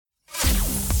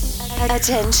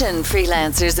Attention,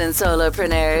 freelancers and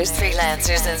solopreneurs.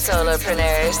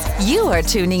 You are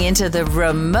tuning into the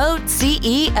Remote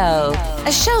CEO,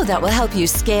 a show that will help you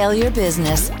scale your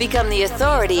business, become the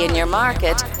authority in your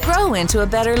market, grow into a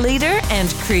better leader, and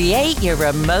create your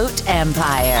remote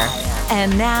empire.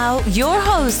 And now, your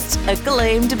host,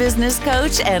 acclaimed business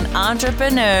coach and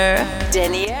entrepreneur,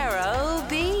 Dinero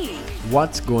B.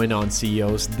 What's going on,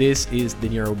 CEOs? This is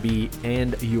Dinero B,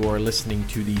 and you are listening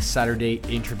to the Saturday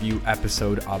interview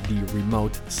episode of the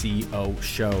Remote CEO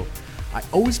show. I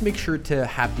always make sure to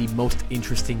have the most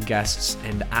interesting guests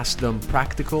and ask them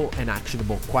practical and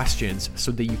actionable questions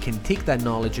so that you can take that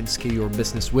knowledge and scale your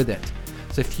business with it.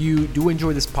 So if you do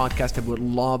enjoy this podcast, I would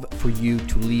love for you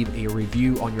to leave a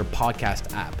review on your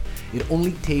podcast app. It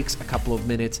only takes a couple of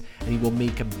minutes and it will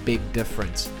make a big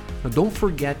difference. Now, don't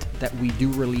forget that we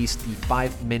do release the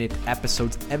 5-minute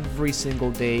episodes every single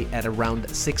day at around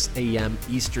 6 a.m.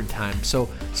 Eastern Time. So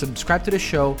subscribe to the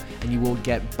show and you will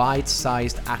get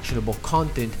bite-sized actionable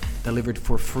content delivered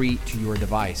for free to your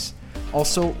device.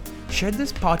 Also, share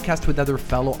this podcast with other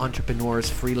fellow entrepreneurs,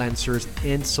 freelancers,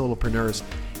 and solopreneurs.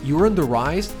 You're on the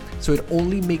rise, so it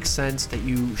only makes sense that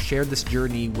you share this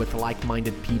journey with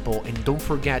like-minded people. And don't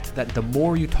forget that the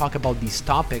more you talk about these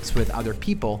topics with other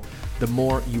people, the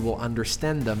more you will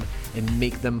understand them and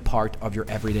make them part of your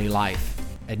everyday life.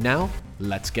 And now,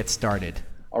 let's get started.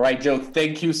 All right, Joe,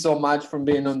 thank you so much for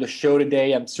being on the show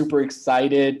today. I'm super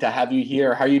excited to have you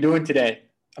here. How are you doing today?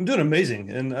 I'm doing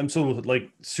amazing. And I'm so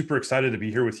super excited to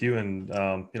be here with you and,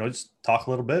 just talk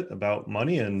a little bit about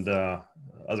money and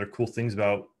other cool things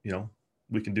about,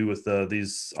 we can do with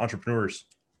these entrepreneurs.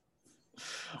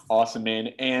 Awesome, man.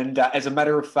 And as a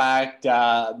matter of fact,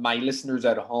 my listeners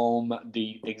at home,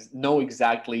 they know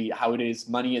exactly how it is.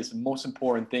 Money is the most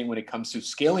important thing when it comes to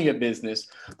scaling a business,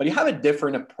 but you have a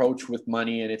different approach with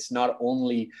money. And it's not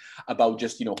only about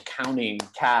just, counting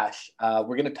cash.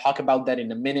 We're going to talk about that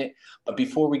in a minute. But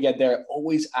before we get there, I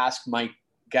always ask my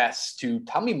guests to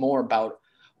tell me more about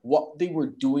what they were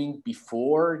doing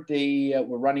before they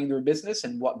were running their business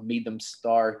and what made them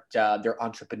start their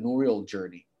entrepreneurial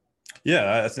journey.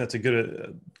 Yeah, I think that's a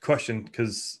good question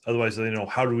because otherwise,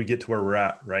 how do we get to where we're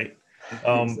at, right?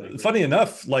 Exactly. Funny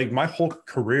enough, my whole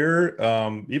career,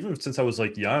 even since I was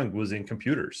young, was in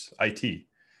computers, IT.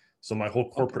 So my whole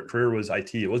corporate career was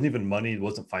IT. It wasn't even money. It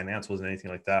wasn't finance. It wasn't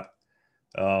anything like that.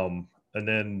 And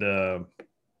then,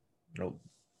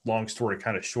 long story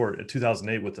kind of short, in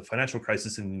 2008 with the financial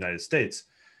crisis in the United States,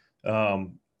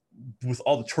 with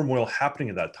all the turmoil happening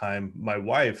at that time, my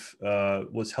wife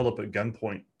was held up at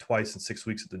gunpoint twice in 6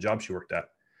 weeks at the job she worked at.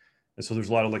 And so there's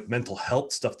a lot of mental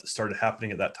health stuff that started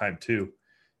happening at that time too.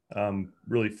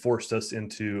 Really forced us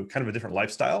into kind of a different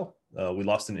lifestyle. We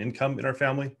lost an income in our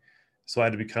family. So I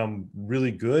had to become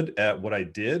really good at what I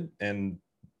did and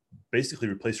basically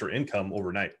replace our income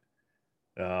overnight.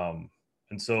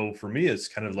 And so for me, it's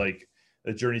kind of like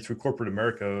a journey through corporate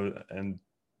America and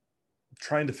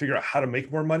trying to figure out how to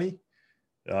make more money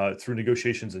through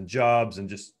negotiations and jobs and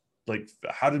just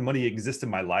how did money exist in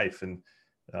my life? And,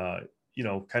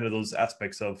 kind of those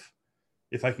aspects of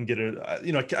if I can get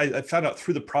I found out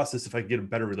through the process, if I could get a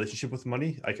better relationship with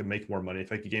money, I can make more money.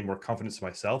 If I could gain more confidence in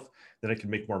myself, then I could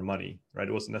make more money, right?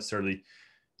 It wasn't necessarily,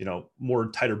 more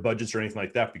tighter budgets or anything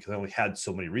like that because I only had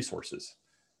so many resources.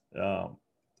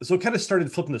 So it kind of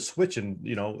started flipping the switch and,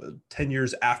 10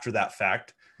 years after that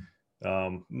fact,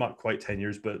 not quite 10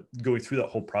 years, but going through that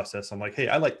whole process, I'm like, hey,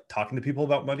 I like talking to people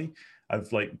about money. I've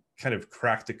kind of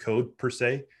cracked the code per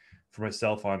se for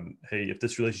myself on, hey, if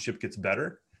this relationship gets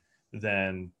better,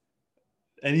 then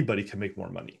anybody can make more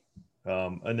money.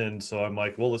 And then, so I'm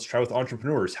like, well, let's try with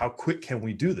entrepreneurs. How quick can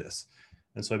we do this?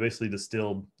 And so I basically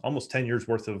distilled almost 10 years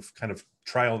worth of kind of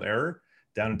trial and error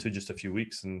down into just a few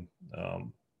weeks. And,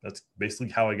 that's basically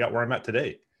how I got where I'm at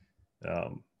today.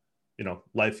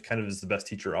 Life kind of is the best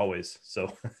teacher always.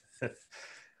 So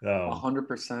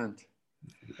 100%.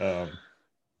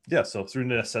 So through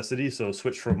necessity, so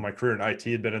switched from my career in IT,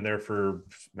 had been in there for,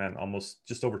 almost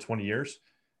just over 20 years.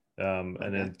 And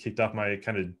then kicked off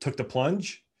took the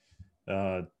plunge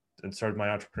and started my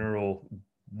entrepreneurial,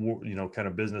 kind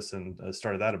of business and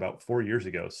started that about 4 years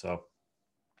ago. So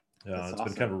it's awesome.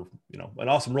 Been kind of, an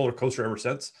awesome roller coaster ever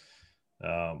since.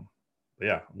 But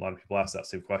yeah, a lot of people ask that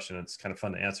same question. It's kind of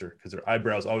fun to answer because their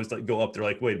eyebrows always go up. They're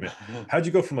like, wait a minute, how'd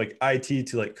you go from IT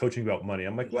to coaching about money?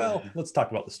 I'm like, well, let's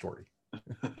talk about the story.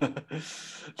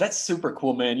 That's super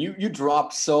cool, man. You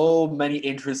dropped so many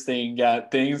interesting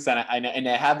things, and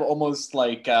I have almost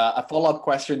a follow-up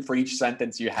question for each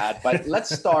sentence you had. But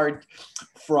let's start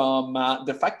from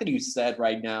the fact that you said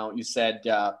right now. You said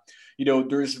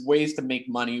there's ways to make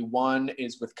money. One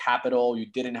is with capital. You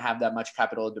didn't have that much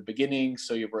capital at the beginning,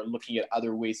 so you were looking at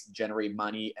other ways to generate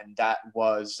money. And that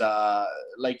was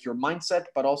like your mindset,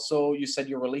 but also you said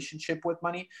your relationship with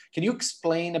money. Can you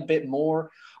explain a bit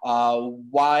more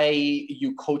why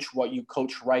you coach what you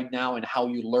coach right now and how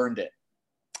you learned it?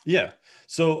 Yeah.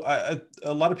 So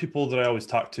a lot of people that I always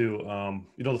talk to,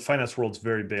 the finance world's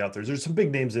very big out there. There's some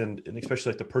big names in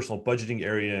especially like the personal budgeting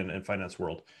area and finance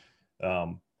world.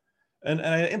 And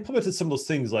I implemented some of those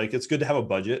things. Like, it's good to have a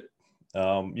budget.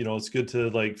 It's good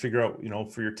to like figure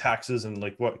out, for your taxes and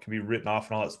like what can be written off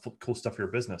and all that cool stuff for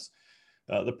your business.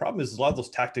 The problem is a lot of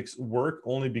those tactics work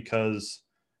only because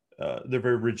they're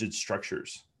very rigid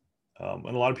structures.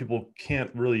 And a lot of people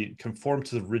can't really conform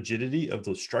to the rigidity of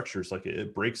those structures. Like,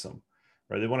 it breaks them,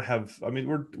 right? They want to have,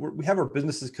 we have our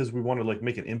businesses because we want to like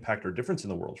make an impact or difference in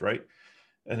the world, right?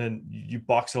 And then you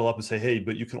box it all up and say, hey,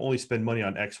 but you can only spend money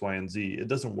on X, Y, and Z. It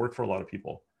doesn't work for a lot of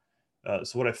people.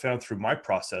 So what I found through my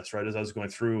process, right, as I was going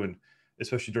through, and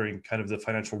especially during kind of the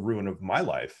financial ruin of my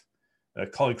life,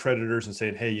 calling creditors and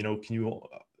saying, hey, can you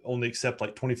only accept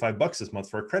like $25 this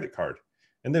month for a credit card?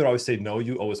 And they would always say, no,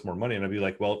 you owe us more money. And I'd be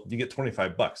like, well, you get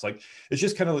 $25. Like, it's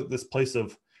just kind of like this place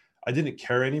of, I didn't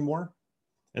care anymore.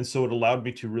 And so it allowed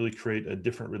me to really create a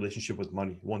different relationship with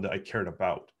money, one that I cared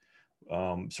about.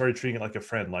 Started treating it like a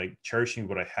friend, like cherishing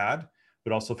what I had,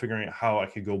 but also figuring out how I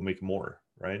could go make more,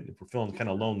 right? If we're feeling kind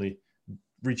of lonely,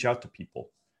 reach out to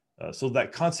people. So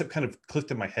that concept kind of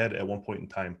clicked in my head at one point in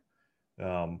time.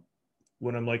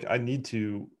 When I'm like, I need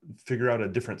to figure out a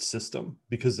different system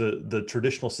because the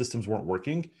traditional systems weren't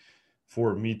working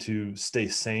for me to stay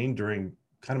sane during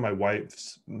kind of my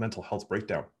wife's mental health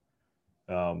breakdown.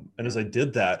 And as I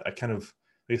did that, I kind of,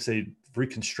 like I say,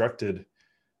 reconstructed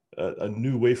a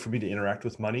new way for me to interact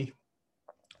with money,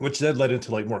 which then led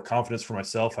into like more confidence for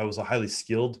myself. I was a highly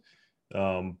skilled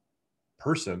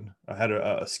person. I had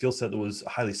a skill set that was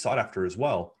highly sought after as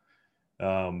well.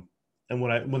 And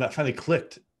when that finally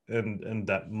clicked, and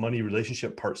that money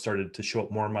relationship part started to show up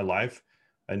more in my life,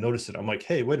 I noticed it. I'm like,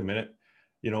 hey, wait a minute,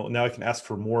 now I can ask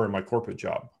for more in my corporate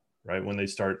job, right? When they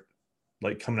start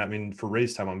like coming at me for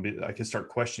raise time, I can start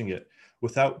questioning it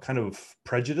without kind of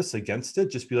prejudice against it.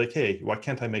 Just be like, hey, why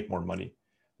can't I make more money?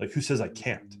 Like, who says I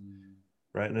can't,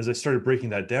 right? And as I started breaking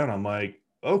that down, I'm like,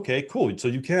 okay, cool. So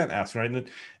you can ask, right? And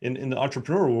in the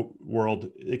entrepreneurial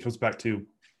world, it comes back to,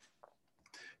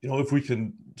 if we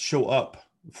can show up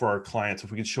for our clients, if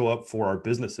we can show up for our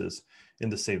businesses in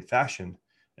the same fashion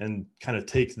and kind of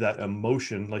take that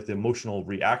emotion, like the emotional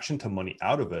reaction to money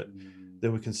out of it,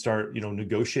 then we can start,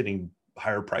 negotiating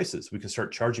higher prices. We can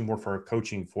start charging more for our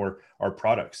coaching, for our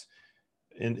products,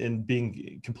 and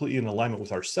being completely in alignment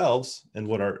with ourselves and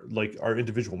what our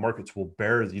individual markets will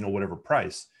bear, whatever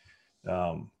price.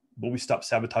 But we stop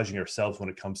sabotaging ourselves when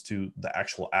it comes to the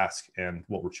actual ask and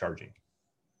what we're charging.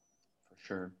 For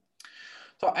sure.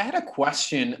 So I had a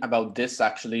question about this,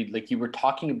 actually. Like, you were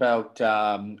talking about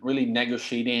really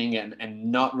negotiating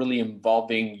and not really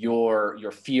involving your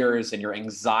fears and your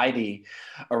anxiety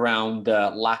around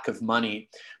lack of money.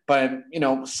 But,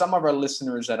 some of our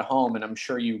listeners at home, and I'm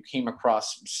sure you came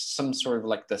across some sort of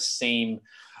like the same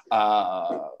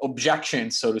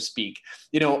objection, so to speak.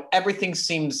 Everything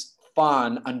seems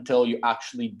fun until you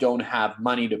actually don't have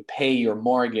money to pay your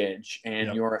mortgage, and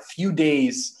Yep. you're a few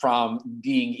days from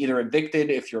being either evicted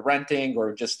if you're renting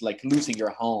or just like losing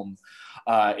your home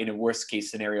in a worst case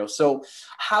scenario. So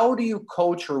how do you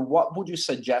coach, or what would you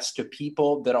suggest to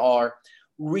people that are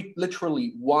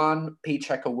literally one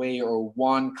paycheck away or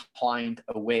one client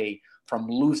away from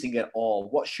losing it all?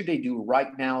 What should they do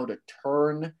right now to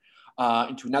turn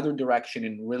into another direction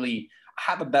and really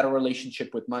have a better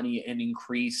relationship with money and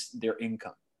increase their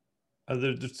income?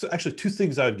 There's actually two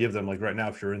things I would give them, like right now,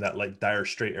 if you're in that like dire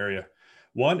straight area.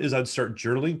 One is I'd start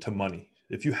journaling to money.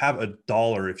 If you have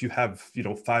 $1, if you have,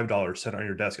 $5 set on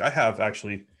your desk, I have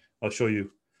actually, I'll show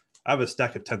you, I have a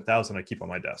stack of 10,000 I keep on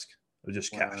my desk of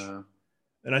just cash.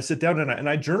 And I sit down and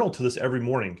I journal to this every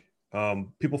morning.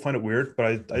 People find it weird,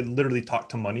 but I literally talk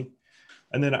to money.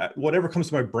 And then whatever comes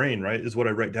to my brain, right, is what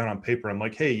I write down on paper. I'm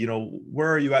like, hey,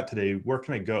 where are you at today? Where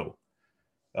can I go?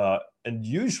 And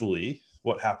usually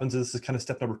what happens is, this is kind of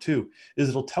step number 2, is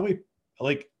it'll tell me,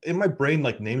 like, in my brain,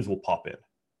 like, names will pop in.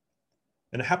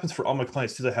 And it happens for all my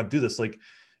clients too that have do this. Like,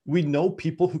 we know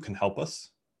people who can help us.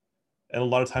 And a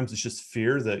lot of times it's just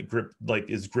fear that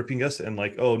is gripping us, and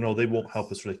like, oh no, they won't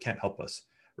help us, or they can't help us.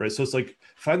 Right. So it's like,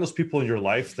 find those people in your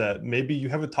life that maybe you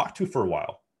haven't talked to for a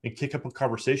while, and kick up a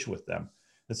conversation with them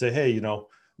and say, hey,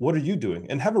 what are you doing?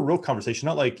 And have a real conversation,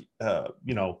 not like,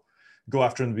 go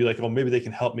after them and be like, oh, maybe they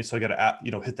can help me, so I got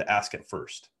to, hit the ask at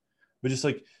first. But just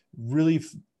like really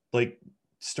like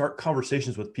start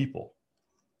conversations with people.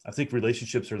 I think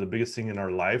relationships are the biggest thing in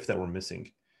our life that we're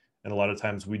missing. And a lot of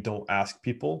times we don't ask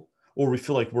people, or we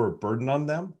feel like we're a burden on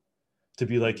them to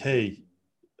be like, hey,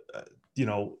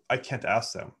 I can't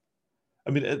ask them. I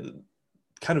mean,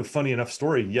 kind of funny enough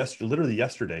story. Literally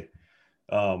yesterday,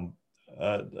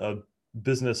 a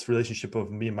business relationship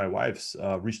of me and my wife's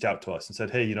reached out to us and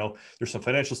said, hey, there's some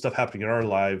financial stuff happening in our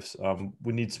lives.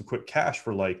 We need some quick cash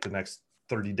for like the next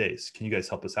 30 days. Can you guys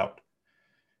help us out?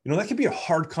 That can be a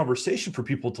hard conversation for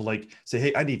people to like say,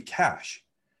 hey, I need cash.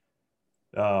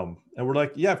 And we're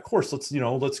like, yeah, of course, let's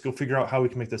go figure out how we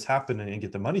can make this happen and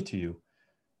get the money to you.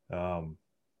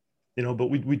 But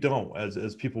we don't,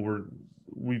 as people,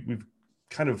 we've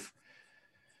kind of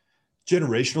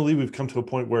generationally, we've come to a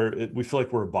point where we feel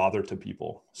like we're a bother to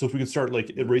people. So if we could start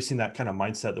like erasing that kind of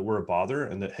mindset that we're a bother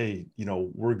and that, hey,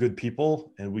 we're good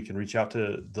people and we can reach out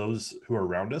to those who are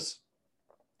around us.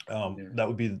 That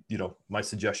would be, my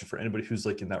suggestion for anybody who's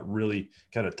like in that really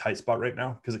kind of tight spot right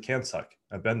now, because it can suck.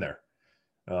 I've been there.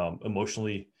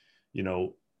 Emotionally,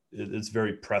 it's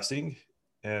very pressing.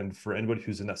 And for anybody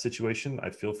who's in that situation,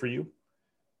 I feel for you,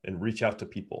 and reach out to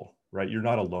people, right? You're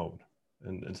not alone.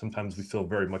 And sometimes we feel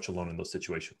very much alone in those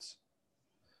situations.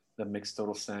 That makes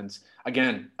total sense.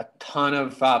 Again, a ton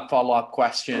of follow-up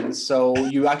questions. So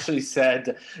you actually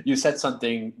said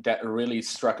something that really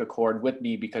struck a chord with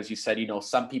me, because you said,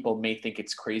 some people may think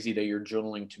it's crazy that you're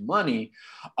journaling to money.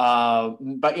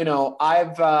 But,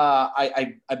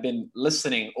 I've been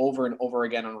listening over and over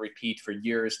again on repeat for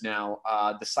years now,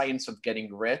 The Science of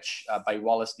Getting Rich by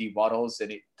Wallace D. Wattles.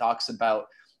 And it talks about,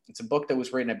 it's a book that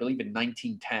was written, I believe, in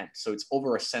 1910. So it's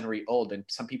over a century old. And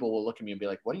some people will look at me and be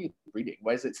like, what are you reading?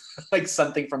 Why is it like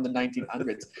something from the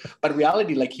 1900s? But in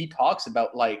reality, like he talks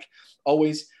about like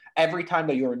always, every time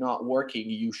that you're not working,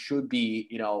 you should be,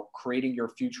 creating your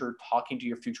future, talking to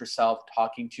your future self,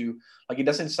 talking to, like, it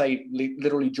doesn't say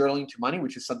literally journaling to money,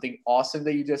 which is something awesome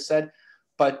that you just said.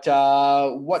 But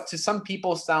what to some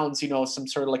people sounds, some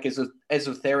sort of like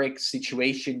esoteric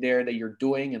situation there that you're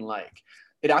doing. And like,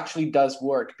 it actually does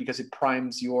work because it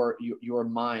primes your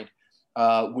mind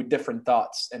with different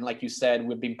thoughts. And like you said,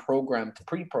 we've been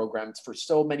pre-programmed for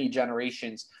so many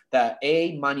generations that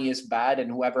money is bad, and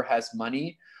whoever has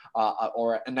money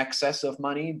or an excess of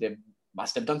money, they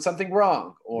must have done something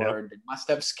wrong, or they must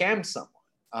have scammed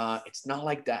someone. It's not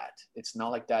like that. It's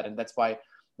not like that. And that's why,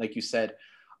 like you said,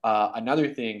 another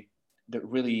thing that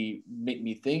really made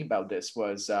me think about this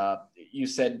was you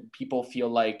said people feel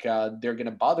like they're going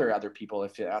to bother other people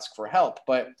if they ask for help.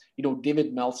 But,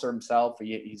 David Meltzer himself,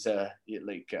 he's I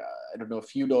don't know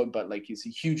if you know, but like he's a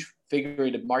huge figure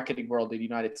in the marketing world in the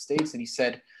United States. And he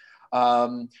said,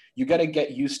 you got to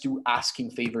get used to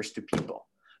asking favors to people.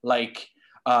 Like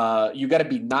you got to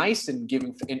be nice and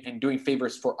giving and doing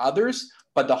favors for others.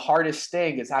 But the hardest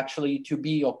thing is actually to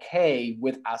be okay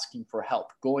with asking for help,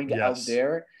 going out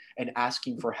there and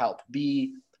asking for help.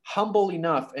 Be humble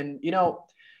enough. And,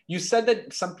 you said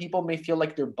that some people may feel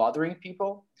like they're bothering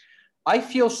people. I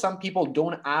feel some people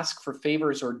don't ask for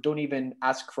favors or don't even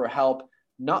ask for help,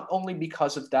 not only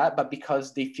because of that, but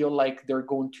because they feel like they're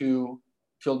going to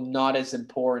feel not as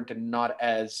important and not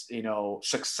as,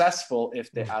 successful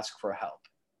if they ask for help.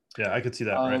 Yeah, I could see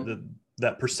that, right?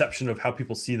 That perception of how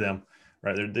people see them,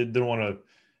 right? They don't want to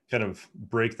kind of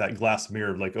break that glass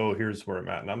mirror of like, oh, here's where I'm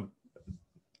at. And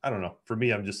I don't know. For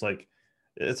me, I'm just like,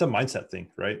 it's a mindset thing,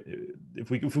 right?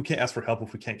 If we can't ask for help,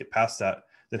 if we can't get past that,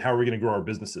 then how are we going to grow our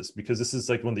businesses? Because this is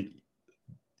like one of the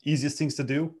easiest things to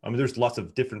do. I mean, there's lots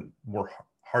of different, more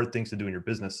hard things to do in your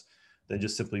business than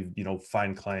just simply,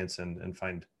 find clients and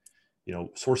find,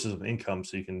 sources of income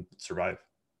so you can survive.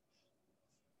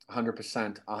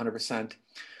 100%.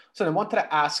 So I wanted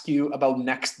to ask you about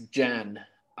NextGen.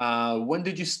 When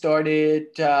did you start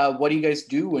it? What do you guys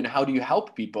do, and how do you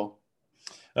help people?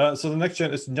 So the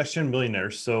NextGen is NextGen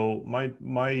Millionaires. So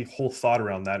my whole thought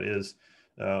around that is,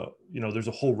 there's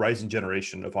a whole rising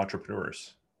generation of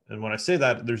entrepreneurs. And when I say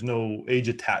that, there's no age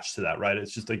attached to that, right?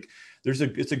 It's just like,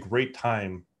 it's a great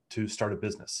time to start a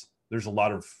business. There's a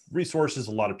lot of resources,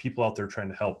 a lot of people out there trying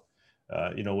to help,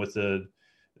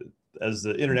 as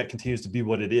the internet continues to be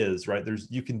what it is, right?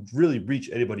 You can really reach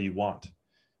anybody you want.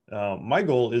 My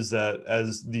goal is that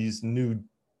as these new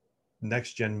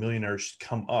next gen millionaires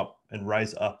come up and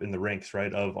rise up in the ranks,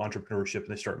 right, of entrepreneurship, and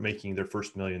they start making their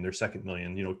first million, their second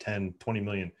million, 10, 20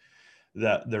 million,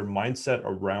 that their mindset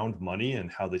around money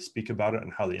and how they speak about it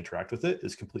and how they interact with it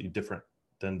is completely different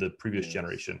than the previous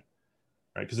generation,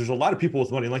 right? Because there's a lot of people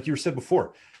with money, like you said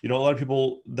before, a lot of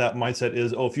people, that mindset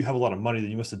is, oh, if you have a lot of money,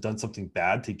 then you must have done something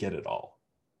bad to get it all,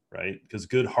 right? Because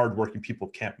good, hardworking people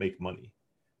can't make money.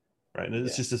 right? And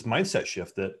it's just this mindset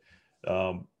shift that,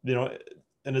 you know,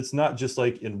 and it's not just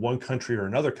like in one country or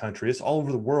another country, it's all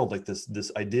over the world. Like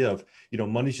this idea of, you know,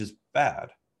 money's just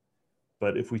bad.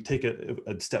 But if we take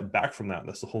a step back from that, and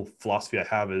that's the whole philosophy I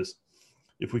have, is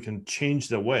if we can change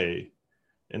the way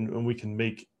and we can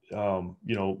make, you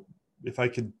know, if I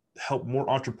could help more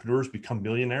entrepreneurs become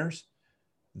millionaires,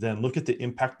 then look at the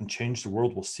impact and change the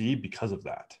world we'll see because of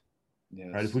that. Yes.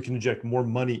 Right? If we can inject more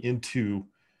money into,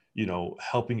 you know,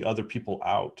 helping other people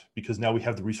out, because now we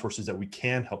have the resources that we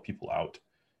can help people out,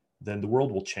 then the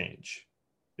world will change.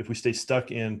 If we stay stuck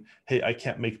in, hey, I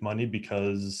can't make money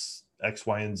because X,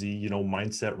 Y, and Z, you know,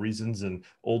 mindset reasons and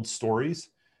old stories,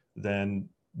 then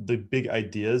the big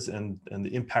ideas and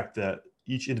the impact that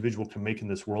each individual can make in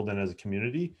this world and as a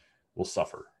community will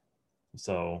suffer.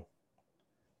 So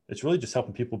it's really just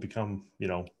helping people become, you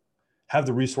know, have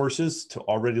the resources to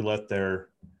already let their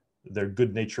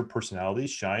good natured personalities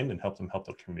shine and help them help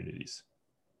their communities.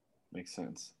 Makes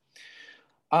sense.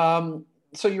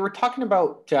 So you were talking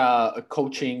about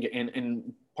coaching,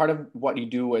 and part of what you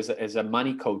do as a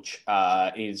money coach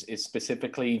is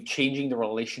specifically changing the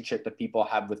relationship that people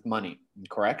have with money,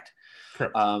 correct?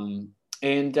 Correct.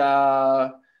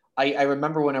 I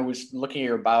remember when I was looking at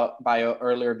your bio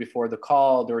earlier before the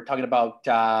call, they were talking about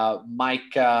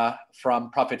Mike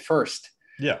from Profit First.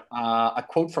 Yeah. A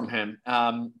quote from him.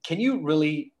 Can you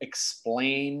really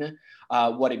explain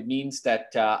what it means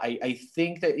that I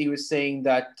think that he was saying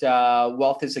that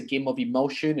wealth is a game of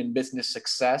emotion and business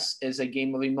success is a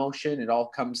game of emotion. It all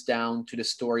comes down to the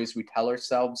stories we tell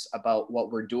ourselves about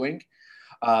what we're doing.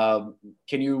 Can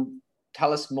you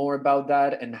tell us more about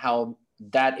that and how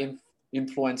that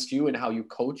influenced you and how you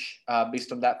coach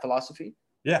based on that philosophy?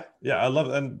 Yeah. I love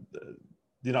it. And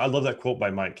you know, I love that quote by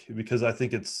Mike, because I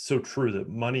think it's so true that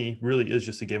money really is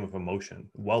just a game of emotion.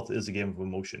 Wealth is a game of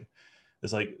emotion.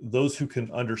 It's like those who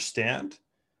can understand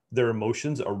their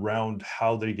emotions around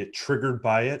how they get triggered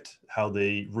by it, how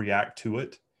they react to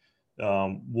it,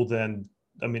 will then,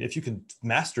 I mean, if you can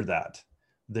master that,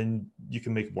 then you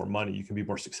can make more money. You can be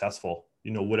more successful, you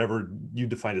know, whatever you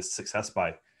define as success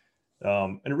by.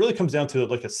 And it really comes down to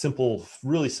like a simple,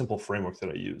 really simple framework that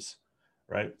I use.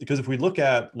 Right? Because if we look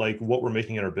at like what we're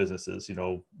making in our businesses, you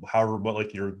know, however, what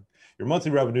like your monthly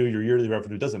revenue, your yearly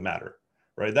revenue, doesn't matter,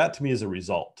 right? That to me is a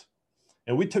result.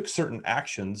 And we took certain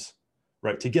actions,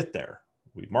 right, to get there.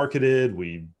 We marketed,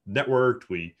 we networked,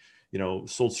 we, you know,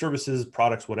 sold services,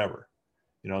 products, whatever,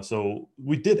 you know, so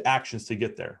we did actions to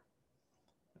get there.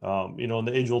 You know, and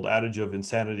the age-old adage of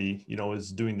insanity, you know,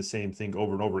 is doing the same thing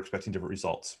over and over, expecting different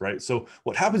results, right? So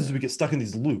what happens is we get stuck in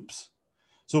these loops.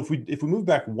 So if we move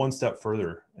back one step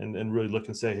further and really look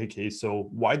and say, hey, okay, so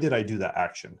why did I do that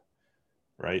action,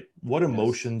 right? What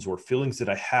emotions or feelings did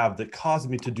I have that caused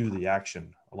me to do the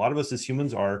action? A lot of us as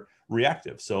humans are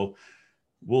reactive. So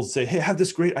we'll say, hey, I have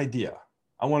this great idea.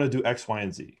 I want to do X, Y,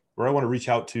 and Z, or I want to reach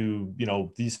out to, you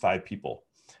know, these 5 people.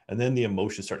 And then the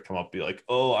emotions start to come up, be like,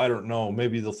 oh, I don't know,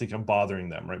 maybe they'll think I'm bothering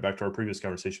them, right? Back to our previous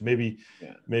conversation.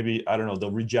 Maybe, I don't know, they'll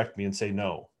reject me and say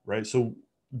no, right? So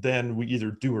then we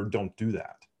either do or don't do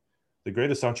that. The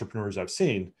greatest entrepreneurs I've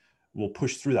seen will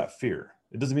push through that fear.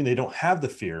 It doesn't mean they don't have the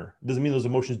fear. It doesn't mean those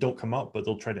emotions don't come up, but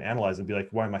they'll try to analyze and be like,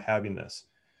 why am I having this?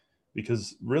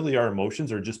 Because really our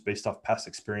emotions are just based off past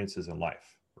experiences in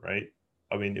life, right?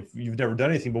 I mean, if you've never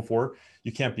done anything before,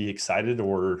 you can't be excited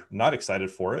or not excited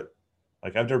for it.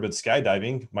 Like I've never been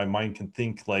skydiving. My mind can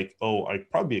think like, oh, I'd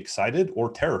probably be excited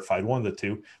or terrified, one of the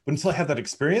two. But until I have that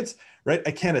experience, right,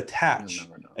 I can't attach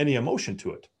any emotion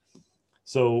to it.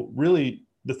 So really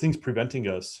the things preventing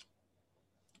us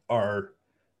are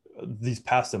these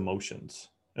past emotions.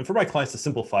 And for my clients, to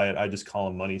simplify it, I just call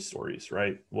them money stories,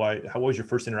 right? How was your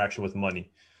first interaction with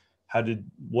money?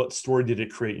 What story did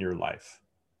it create in your life?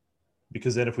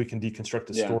 Because then if we can deconstruct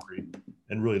the story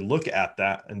and really look at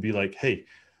that and be like, hey,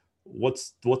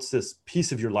 what's this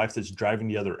piece of your life that's driving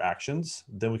the other actions?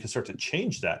 Then we can start to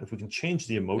change that. If we can change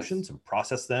the emotions and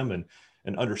process them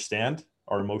and understand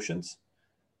our emotions,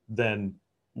 then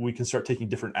we can start taking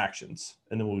different actions,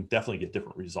 and then we'll definitely get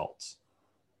different results.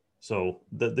 So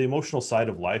the emotional side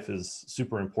of life is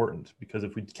super important, because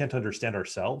if we can't understand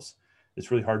ourselves, it's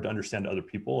really hard to understand other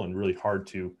people and really hard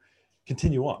to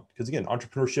continue on. Because again,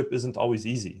 entrepreneurship isn't always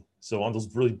easy. So on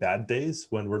those really bad days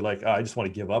when we're like, oh, I just want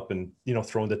to give up and, you know,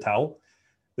 throw in the towel,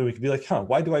 then we can be like,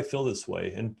 why do I feel this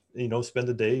way? And, you know, spend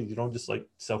the day, you know, just like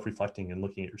self-reflecting and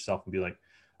looking at yourself and be like,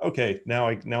 okay, now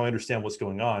I understand what's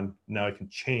going on. Now I can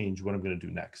change what I'm going to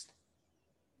do next.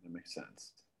 That makes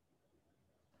sense.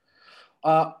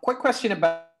 Quick question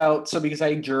about, so because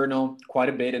I journal quite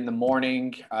a bit in the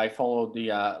morning, I follow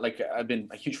the, like I've been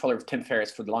a huge follower of Tim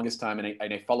Ferriss for the longest time, and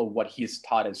I follow what he's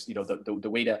taught as, you know, the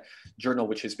way to journal,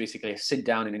 which is basically I sit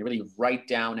down and I really write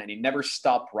down, and I never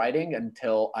stop writing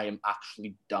until I am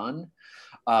actually done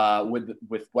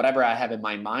with whatever I have in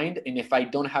my mind. And if I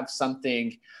don't have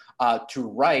something to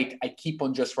write, I keep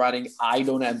on just writing. I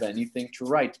don't have anything to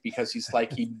write, because he's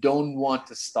like, you don't want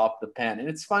to stop the pen. And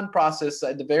it's a fun process.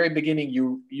 At the very beginning,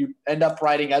 you end up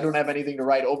writing, I don't have anything to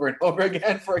write, over and over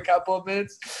again for a couple of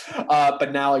minutes.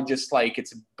 But now I just like,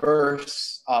 it's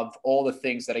bursts of all the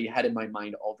things that I had in my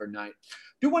mind overnight.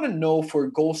 Do want to know, for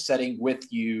goal setting with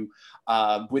you,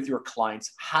 with your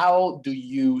clients, how do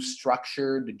you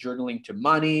structure the journaling to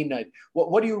money?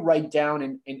 What do you write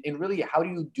down, and really, how do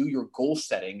you do your goal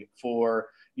setting for,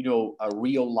 you know, a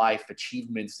real life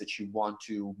achievements that you want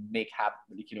to make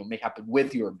happen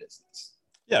with your business?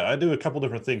 Yeah, I do a couple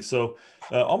different things. So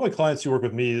all my clients who work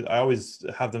with me, I always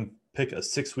have them pick a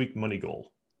 6-week money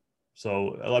goal.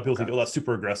 So a lot of people think, oh, that's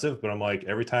super aggressive, but I'm like,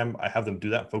 every time I have them do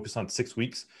that, focus on 6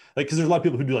 weeks, like, because there's a lot of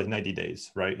people who do like 90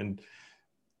 days, right? And,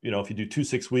 you know, if you do 2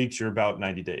 6 weeks, you're about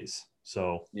 90 days.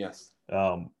 So yes,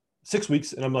 6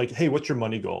 weeks. And I'm like, hey, what's your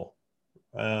money goal?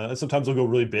 And sometimes they'll go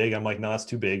really big. I'm like, no, that's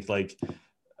too big. Like,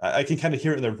 I can kind of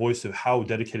hear it in their voice of how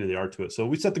dedicated they are to it. So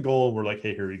we set the goal and we're like,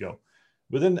 hey, here we go.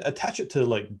 But then attach it to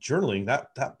like journaling,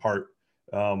 that part.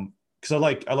 Because I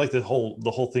like the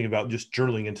whole thing about just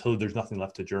journaling until there's nothing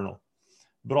left to journal.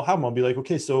 But I'll be like,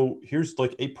 okay, so here's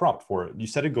like a prompt for it. You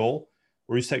set a goal,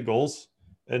 or you set goals,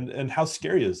 and how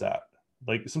scary is that?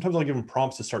 Like, sometimes I'll give them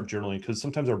prompts to start journaling, because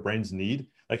sometimes our brains need,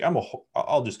 like,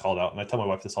 I'll just call it out, and I tell my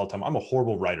wife this all the time. I'm a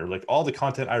horrible writer. Like, all the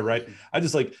content I write, I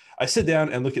sit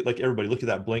down and look at, like, everybody look at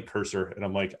that blank cursor, and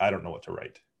I'm like, I don't know what to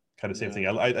write. Kind of same thing.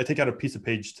 I take out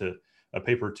a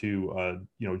paper to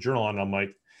journal on, and I'm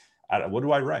like, what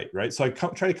do I write? Right. So I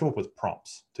try to come up with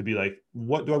prompts to be like,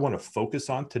 what do I want to focus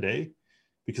on today?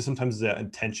 Because sometimes that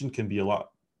intention can be a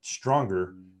lot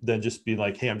stronger than just being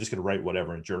like, hey, I'm just going to write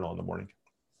whatever in a journal in the morning.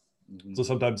 Mm-hmm. So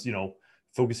sometimes,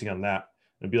 focusing on that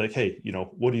and be like, hey,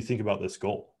 what do you think about this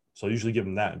goal? So I usually give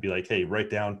them that and be like, hey, write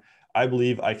down, I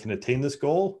believe I can attain this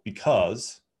goal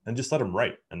because, and just let them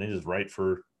write. And they just write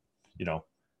for,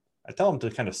 I tell them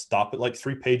to kind of stop at like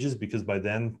 3 pages, because by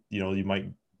then,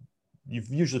 you've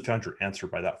usually found your answer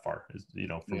by that far,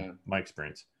 from my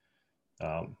experience.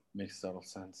 Makes total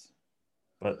sense.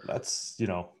 But that's,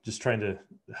 just trying to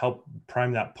help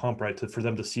prime that pump, right? For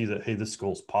them to see that, hey, this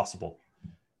goal is possible.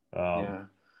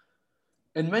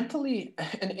 And mentally,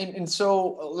 and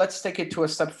so let's take it to a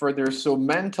step further. So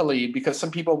mentally, because some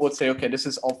people would say, okay, this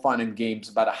is all fun and games,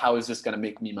 but how is this going to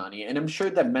make me money? And I'm sure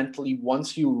that mentally,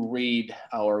 once you read,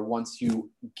 or once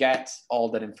you get all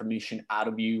that information out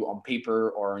of you on paper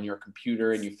or on your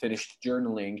computer, and you finish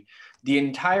journaling, the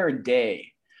entire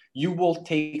day, you will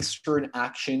take certain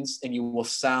actions, and you will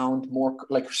sound more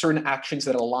like certain actions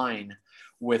that align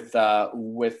with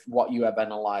what you have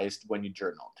analyzed when you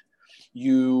journaled.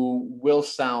 You will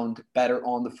sound better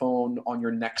on the phone on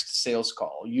your next sales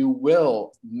call. You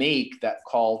will make that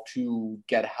call to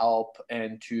get help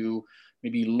and to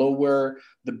maybe lower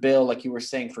the bill, like you were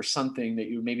saying, for something that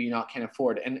you maybe not can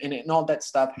afford. And all that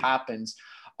stuff happens.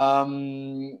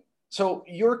 So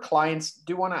your clients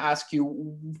do want to ask you,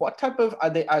 what type of, are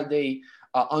they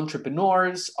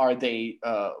entrepreneurs? Are they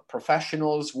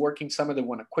professionals working somewhere? They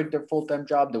want to quit their full-time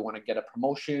job. They want to get a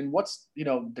promotion. What's,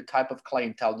 the type of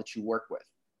clientele that you work with?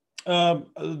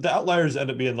 The outliers end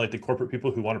up being like the corporate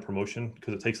people who want a promotion,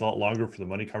 because it takes a lot longer for the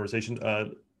money conversation.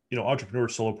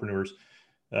 Entrepreneurs, solopreneurs,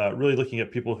 really looking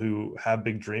at people who have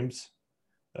big dreams,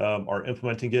 are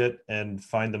implementing it and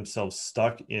find themselves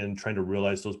stuck in trying to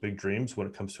realize those big dreams when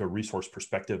it comes to a resource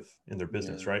perspective in their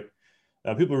business, right?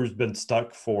 People who've been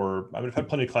stuck I've had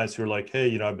plenty of clients who are like,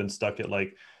 hey, I've been stuck at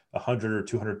like 100 or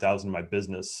 200,000 in my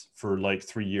business for like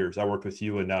 3 years. I worked with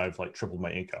you, and now I've like tripled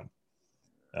my income.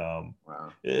 Wow.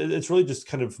 It's really just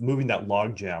kind of moving that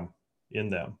log jam in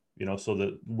them, so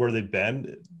that where they've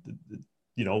been,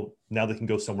 now they can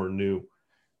go somewhere new.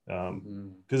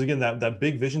 Because again, that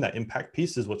big vision, that impact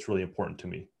piece is what's really important to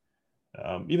me.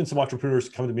 Even some entrepreneurs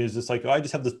come to me as just like, oh, I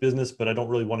just have this business, but I don't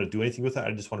really want to do anything with it.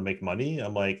 I just want to make money.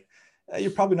 I'm like,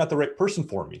 you're probably not the right person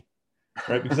for me,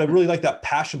 right? Because I really like that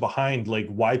passion behind like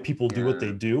why people do what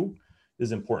they do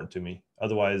is important to me.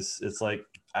 Otherwise, it's like,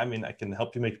 I can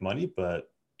help you make money, but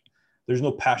there's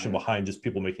no passion behind just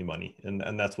people making money.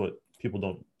 And that's what people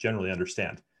don't generally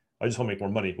understand. I just want to make more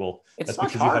money. Well, it's that's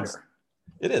much because harder.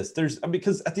 It is.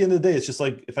 Because at the end of the day, it's just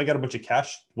like, if I got a bunch of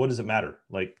cash, what does it matter?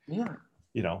 Like,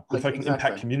 if I can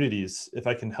impact communities, if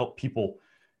I can help people,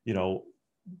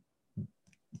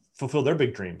 fulfill their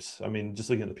big dreams. I mean, just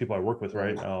looking at the people I work with,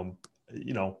 right?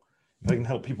 You know, if I can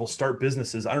help people start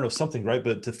businesses, I don't know, something, right?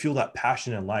 But to feel that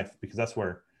passion in life, because at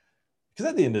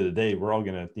the end of the day, we're all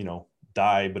going to, you know,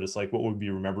 die, but it's like, what would we be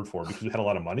remembered for? Because we had a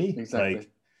lot of money. Exactly. Like,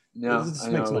 it just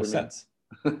makes no sense.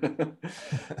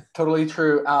 Totally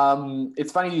true.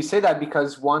 It's funny you say that,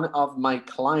 because one of my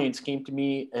clients came to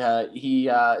me. He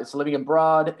is living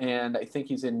abroad, and I think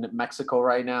he's in Mexico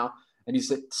right now, and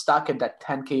he's stuck at that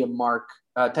 10K a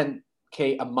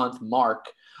month mark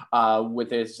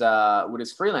with his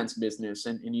freelance business,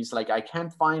 and he's like, I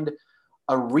can't find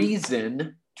a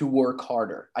reason to work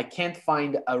harder. I can't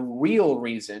find a real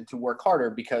reason to work harder,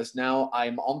 because now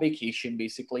I'm on vacation,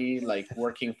 basically, like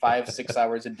working 5-6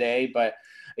 hours a day, but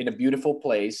in a beautiful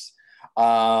place.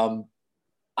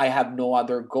 I have no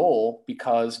other goal,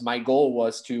 because my goal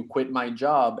was to quit my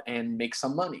job and make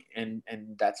some money. And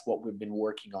that's what we've been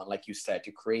working on, like you said,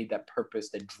 to create that purpose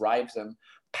that drives them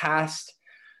past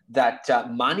that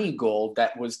money goal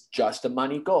that was just a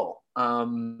money goal.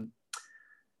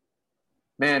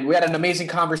 Man, we had an amazing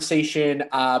conversation.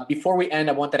 Before we end,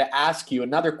 I wanted to ask you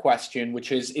another question,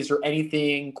 which is there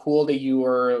anything cool that you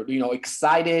are,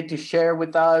 excited to share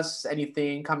with us?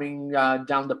 Anything coming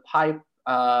down the pipe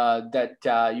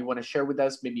that you want to share with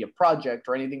us? Maybe a project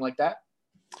or anything like that?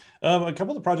 A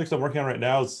couple of the projects I'm working on right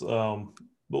now is,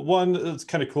 but one that's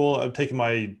kind of cool. I'm taking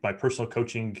my personal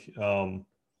coaching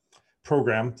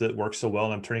program that works so well,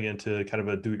 and I'm turning it into kind of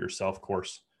a do-it-yourself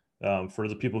course for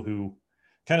the people who,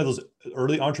 kind of those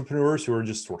early entrepreneurs who are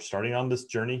just starting on this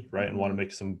journey, right, and want to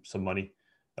make some money.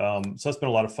 So that's been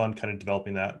a lot of fun, kind of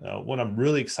developing that. What I'm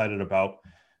really excited about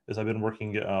is I've been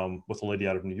working with a lady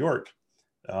out of New York,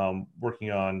 working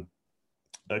on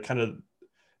kind of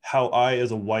how I,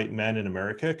 as a white man in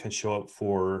America, can show up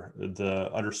for the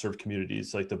underserved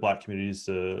communities, like the Black communities,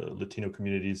 the Latino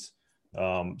communities. So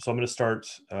I'm going to start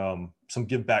some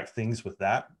give back things with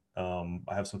that.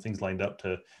 I have some things lined up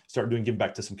to start doing give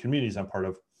back to some communities I'm part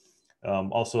of.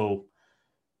 Also,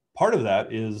 part of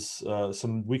that is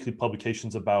some weekly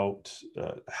publications about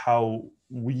how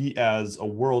we as a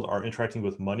world are interacting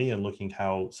with money, and looking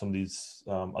how some of these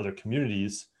other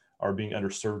communities are being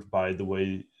underserved by the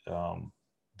way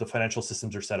the financial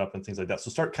systems are set up and things like that. So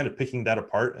start kind of picking that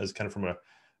apart as kind of from a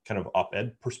kind of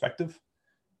op-ed perspective,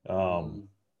 to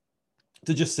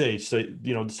just say,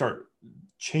 to start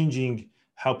changing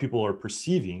how people are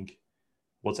perceiving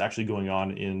what's actually going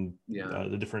on in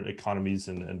the different economies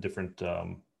and different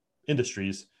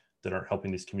industries that are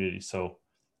helping these communities. So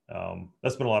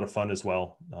that's been a lot of fun as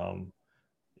well.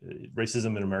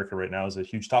 Racism in America right now is a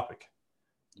huge topic.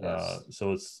 Yes.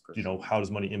 So it's, how is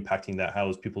money impacting that? How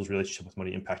is people's relationship with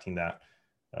money impacting that?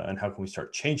 And how can we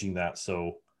start changing that?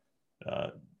 So,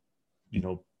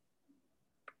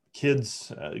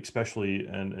 kids, especially,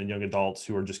 and young adults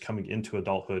who are just coming into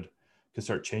adulthood, can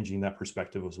start changing that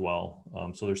perspective as well.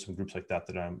 So there's some groups like that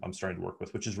I'm starting to work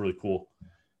with, which is really cool.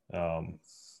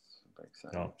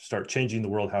 Start changing the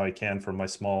world how I can from my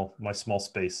small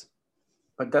space.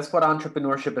 But that's what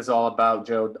entrepreneurship is all about,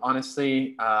 Joe.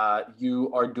 Honestly,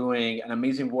 you are doing an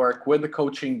amazing work with the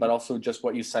coaching, but also just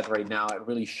what you said right now. It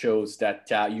really shows that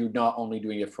you're not only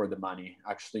doing it for the money.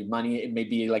 Actually, money, it may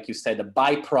be, like you said, a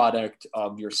byproduct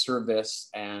of your service,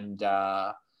 and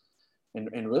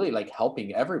really like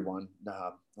helping everyone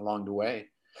along the way.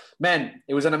 Man,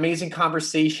 it was an amazing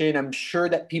conversation. I'm sure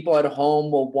that people at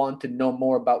home will want to know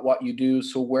more about what you do.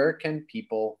 So where can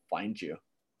people find you?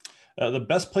 The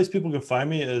best place people can find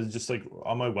me is just like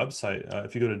on my website.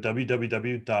 If you go to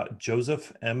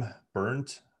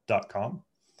www.josephmburns.com,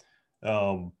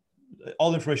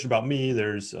 all the information about me,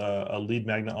 there's a lead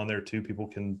magnet on there too. People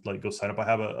can go sign up. I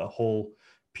have a whole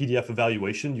PDF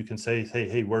evaluation. You can say,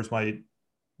 hey, where's my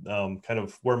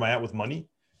where am I at with money?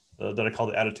 That I call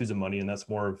the attitudes of money. And that's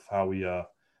more of how we kind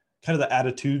of the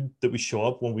attitude that we show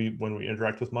up when we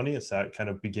interact with money. It's that kind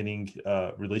of beginning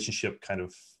relationship kind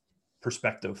of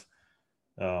perspective.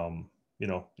 Your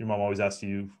mom always asks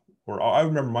you, or I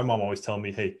remember my mom always telling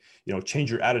me, hey, change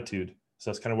your attitude.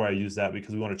 So that's kind of where I use that,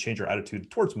 because we want to change our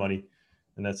attitude towards money.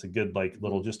 And that's a good,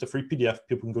 little, just a free PDF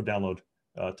people can go download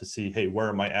to see, hey, where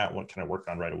am I at? What can I work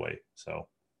on right away? So.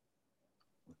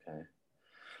 Okay.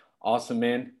 Awesome,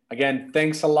 man. Again,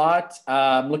 thanks a lot.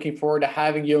 I'm looking forward to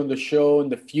having you on the show in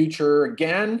the future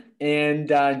again, and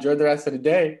enjoy the rest of the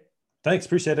day. Thanks.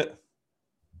 Appreciate it.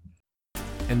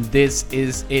 And this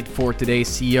is it for today,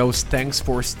 CEOs. Thanks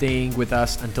for staying with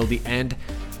us until the end.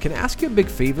 Can I ask you a big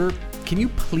favor? Can you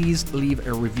please leave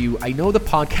a review? I know the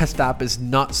podcast app is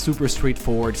not super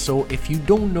straightforward, so if you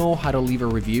don't know how to leave a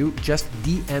review, just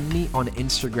DM me on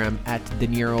Instagram at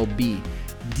DeNieroB,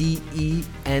 DeNieroB.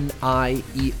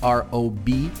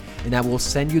 and I will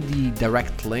send you the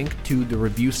direct link to the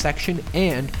review section.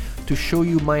 And to show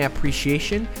you my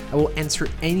appreciation, I will answer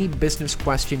any business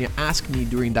question you ask me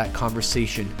during that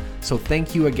conversation. So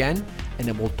thank you again, and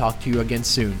I will talk to you again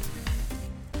soon.